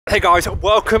Hey guys,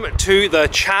 welcome to the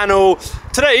channel.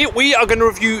 Today we are going to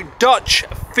review Dutch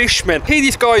Fishmen. Here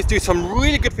these guys do some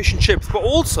really good fish and chips, but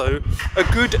also a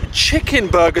good chicken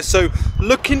burger. So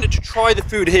looking to try the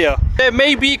food here. There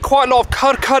may be quite a lot of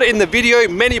cut in the video.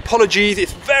 Many apologies.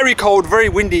 It's very cold, very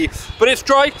windy, but it's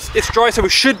dry, so we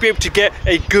should be able to get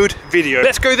a good video.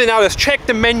 Let's go there now. Let's check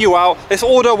the menu out. Let's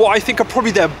order what I think are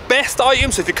probably their best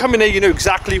items. So if you come in here, you know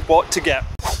exactly what to get.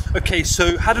 Okay,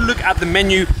 so had a look at the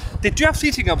menu. They do have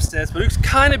seating upstairs, but it looks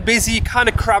kind of busy, kind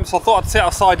of cramped, so I thought I'd sit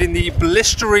outside in the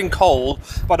blistering cold.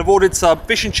 But I've ordered some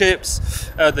fish and chips,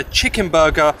 the chicken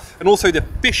burger, and also the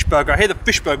fish burger. I hear the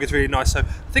fish burger is really nice, so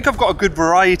I think I've got a good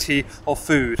variety of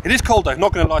food. It is cold though,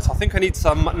 not gonna lie, so I think I need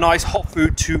some nice hot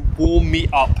food to warm me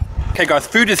up. Okay guys,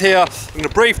 food is here. I'm gonna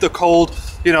brave the cold.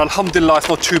 You know, alhamdulillah, it's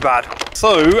not too bad.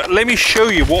 So let me show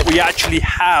you what we actually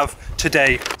have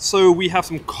today. So we have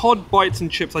some cod bites and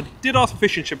chips. I did ask for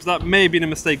fish and chips, that may have been a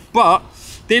mistake, but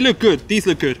they look good, these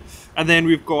look good. And then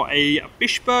we've got a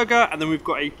fish burger, and then we've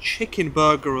got a chicken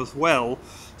burger as well.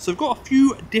 So we've got a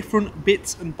few different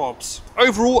bits and bobs.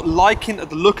 Overall, liking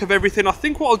the look of everything. I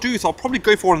think what I'll do is I'll probably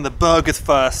go for one of the burgers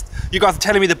first. You guys are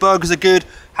telling me the burgers are good.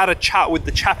 Had a chat with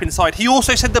the chap inside. He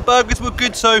also said the burgers were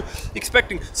good, so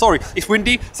sorry, it's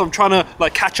windy, so I'm trying to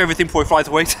like catch everything before it flies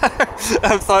away.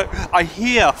 So I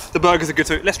hear the burgers are good,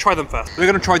 so let's try them first. We're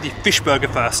gonna try the fish burger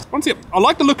first. Once again, I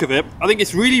like the look of it. I think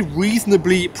it's really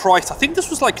reasonably priced. I think this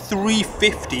was like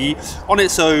 $3.50 on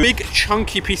its own. Big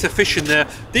chunky piece of fish in there.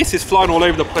 This is flying all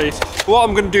over the place. What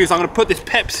I'm gonna do is I'm gonna put this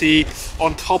Pepsi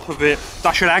on top of it.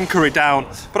 That should anchor it down.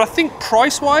 But I think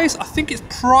price-wise, I think it's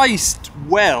priced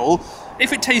well.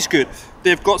 If it tastes good.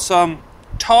 They've got some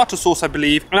tartar sauce, I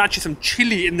believe, and actually some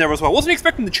chili in there as well. Wasn't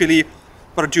expecting the chili,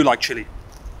 but I do like chili.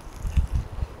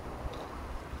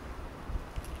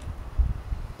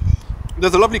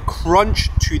 There's a lovely crunch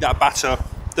to that batter.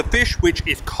 The fish, which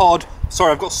is cod.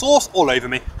 Sorry, I've got sauce all over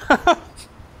me.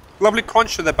 Lovely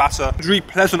crunch to the batter. It's really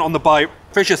pleasant on the bite.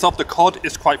 Fish itself, the cod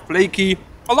is quite flaky.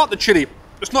 I like the chili.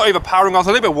 It's not overpowering. I was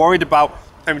a little bit worried about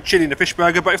having chili in the fish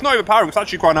burger, but it's not overpowering. It's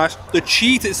actually quite nice. The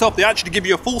cheese itself, they actually give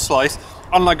you a full slice,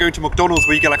 unlike going to McDonald's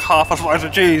where you get like half a slice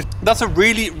of cheese. That's a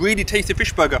really, really tasty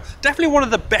fish burger. Definitely one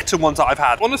of the better ones that I've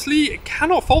had. Honestly,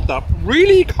 cannot fault that.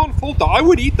 Really can't fault that. I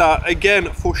would eat that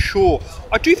again for sure.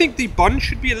 I do think the bun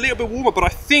should be a little bit warmer, but I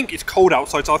think it's cold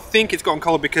outside, so I think it's gotten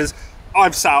cold because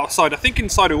I've sat outside. I think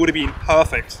inside it would have been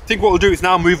perfect. I think what we'll do is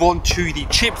now move on to the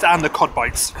chips and the cod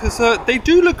bites, because they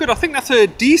do look good. I think that's a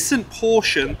decent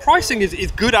portion. Pricing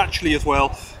is good actually as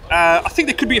well. I think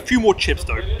there could be a few more chips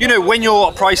though. You know, when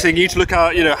you're pricing, you need to look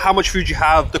at, you know, how much food you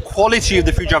have, the quality of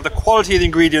the food you have, the quality of the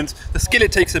ingredients, the skill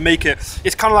it takes to make it.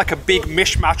 It's kind of like a big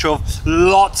mishmash of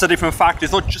lots of different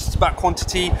factors, not just about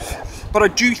quantity. But I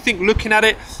do think looking at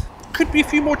it, could be a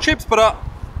few more chips, but I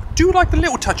do like the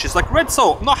little touches, like red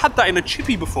salt. I've not had that in a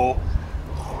chippy before.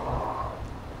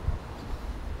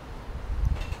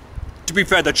 To be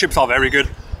fair, the chips are very good.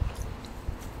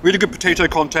 Really good potato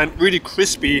content, really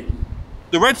crispy.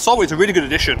 The red salt is a really good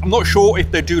addition. I'm not sure if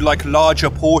they do like larger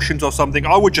portions or something.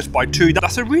 I would just buy two.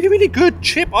 That's a really, really good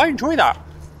chip. I enjoy that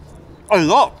a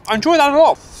lot. I enjoy that a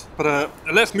lot. But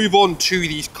let's move on to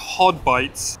these cod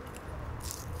bites.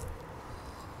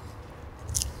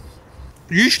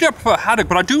 Usually I prefer haddock,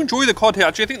 but I do enjoy the cod here.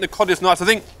 Actually, I think the cod is nice. I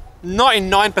think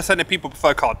 99% of people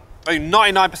prefer cod. I think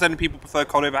 99% of people prefer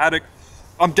cod over haddock.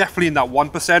 I'm definitely in that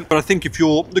 1%, but I think if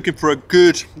you're looking for a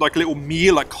good, like little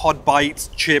meal, like cod bites,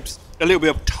 chips, a little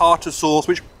bit of tartar sauce,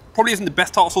 which probably isn't the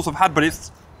best tartar sauce I've had, but it's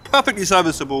perfectly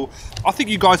serviceable. I think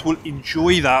you guys will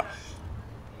enjoy that.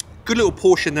 Good little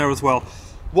portion there as well.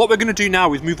 What we're gonna do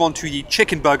now is move on to the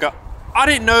chicken burger. I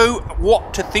didn't know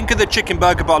what to think of the chicken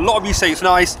burger, but a lot of you say it's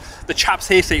nice. The chaps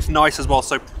here say it's nice as well,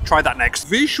 so try that next.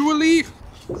 Visually,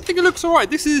 I think it looks all right.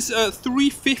 This is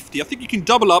 $3.50. I think you can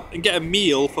double up and get a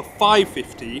meal for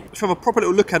 $5.50. Let's have a proper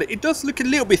little look at it. It does look a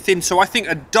little bit thin, so I think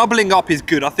a doubling up is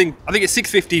good. I think it's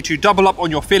 $6.50 to double up on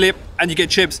your fillet, and you get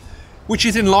chips, which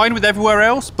is in line with everywhere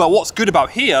else. But what's good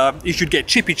about here is you'd get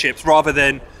chippy chips rather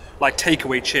than like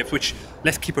takeaway chips, which,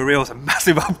 let's keep it real, is a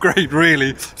massive upgrade,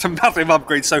 really. It's a massive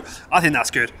upgrade, so I think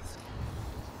that's good.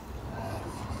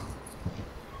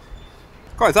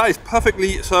 Guys, that is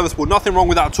perfectly serviceable. Nothing wrong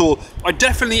with that at all. I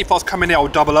definitely, if I was coming here, I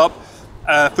would double up.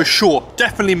 For sure.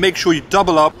 Definitely make sure you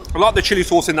double up. I like the chili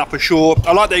sauce in that for sure.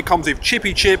 I like that it comes with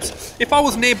chippy chips. If I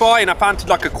was nearby and I fancied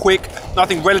like a quick, I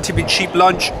think relatively cheap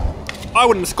lunch, I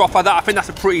wouldn't scoff at that. I think that's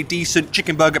a pretty decent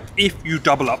chicken burger if you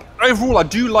double up. Overall, I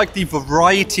do like the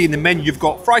variety in the menu. You've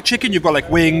got fried chicken, you've got like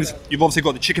wings, you've obviously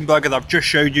got the chicken burger that I've just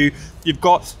showed you. You've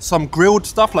got some grilled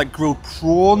stuff like grilled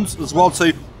prawns as well.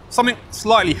 So something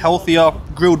slightly healthier,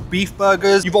 grilled beef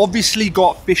burgers. You've obviously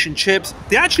got fish and chips.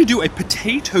 They actually do a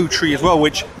potato tree as well,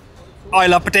 which I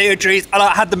love potato trees, and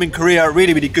I had them in Korea,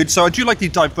 really, really good. So I do like the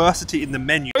diversity in the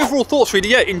menu. Overall thoughts, really,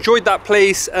 yeah, enjoyed that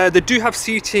place. They do have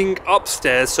seating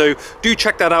upstairs, so do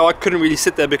check that out. I couldn't really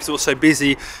sit there because it was so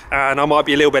busy, and I might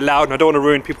be a little bit loud, and I don't want to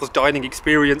ruin people's dining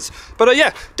experience. But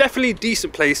yeah, definitely a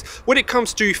decent place. When it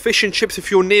comes to fish and chips, if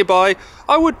you're nearby,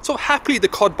 I would sort of happily eat the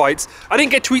cod bites. I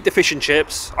didn't get to eat the fish and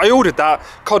chips. I ordered that,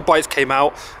 cod bites came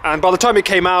out, and by the time it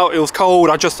came out, it was cold.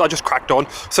 I just cracked on.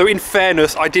 So in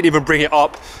fairness, I didn't even bring it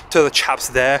up to the chaps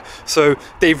there, so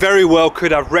they very well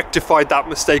could have rectified that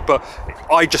mistake, but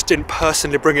I just didn't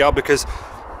personally bring it up because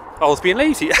I was being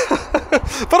lazy.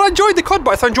 But I enjoyed the cod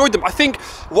bites, I enjoyed them. I think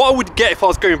what I would get if I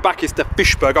was going back is the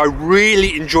fish burger. I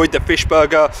really enjoyed the fish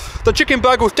burger. The chicken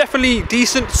burger was definitely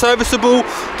decent, serviceable.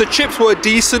 The chips were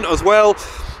decent as well.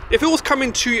 If it was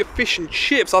coming to fish and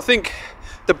chips, I think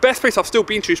the best place I've still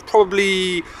been to is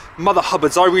probably Mother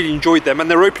Hubbard's. I really enjoyed them, and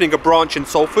they're opening a branch in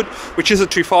Salford, which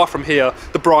isn't too far from here,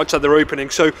 the branch that they're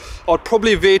opening. So I'd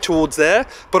probably veer towards there,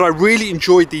 but I really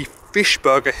enjoyed the fish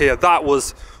burger here. That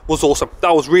was awesome.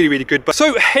 That was really, really good. But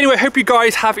so anyway, hope you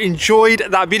guys have enjoyed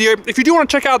that video. If you do want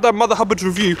to check out the Mother Hubbard's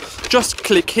review, just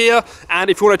click here. And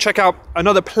if you want to check out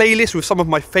another playlist with some of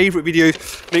my favorite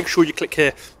videos, make sure you click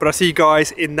here. But I'll see you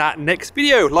guys in that next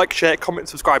video. Like, share, comment,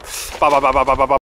 subscribe. Bye, bye, bye, bye, bye, bye, bye.